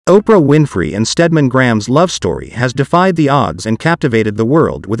Oprah Winfrey and Stedman Graham's love story has defied the odds and captivated the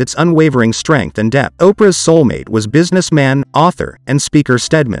world with its unwavering strength and depth. Oprah's soulmate was businessman, author, and speaker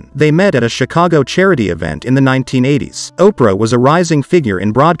Stedman. They met at a Chicago charity event in the 1980s. Oprah was a rising figure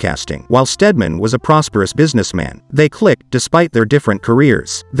in broadcasting, while Stedman was a prosperous businessman. They clicked despite their different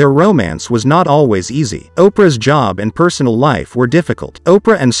careers. Their romance was not always easy. Oprah's job and personal life were difficult.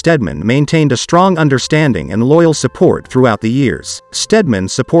 Oprah and Stedman maintained a strong understanding and loyal support throughout the years. Stedman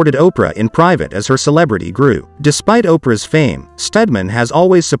supported Oprah in private as her celebrity grew. Despite Oprah's fame, Stedman has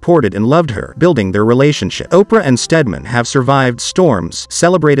always supported and loved her, building their relationship. Oprah and Stedman have survived storms,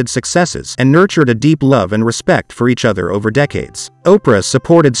 celebrated successes, and nurtured a deep love and respect for each other over decades. Oprah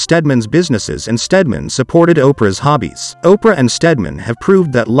supported Stedman's businesses and Stedman supported Oprah's hobbies. Oprah and Stedman have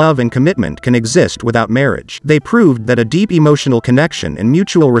proved that love and commitment can exist without marriage. They proved that a deep emotional connection and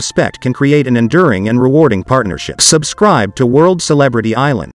mutual respect can create an enduring and rewarding partnership. Subscribe to World Celebrity Island.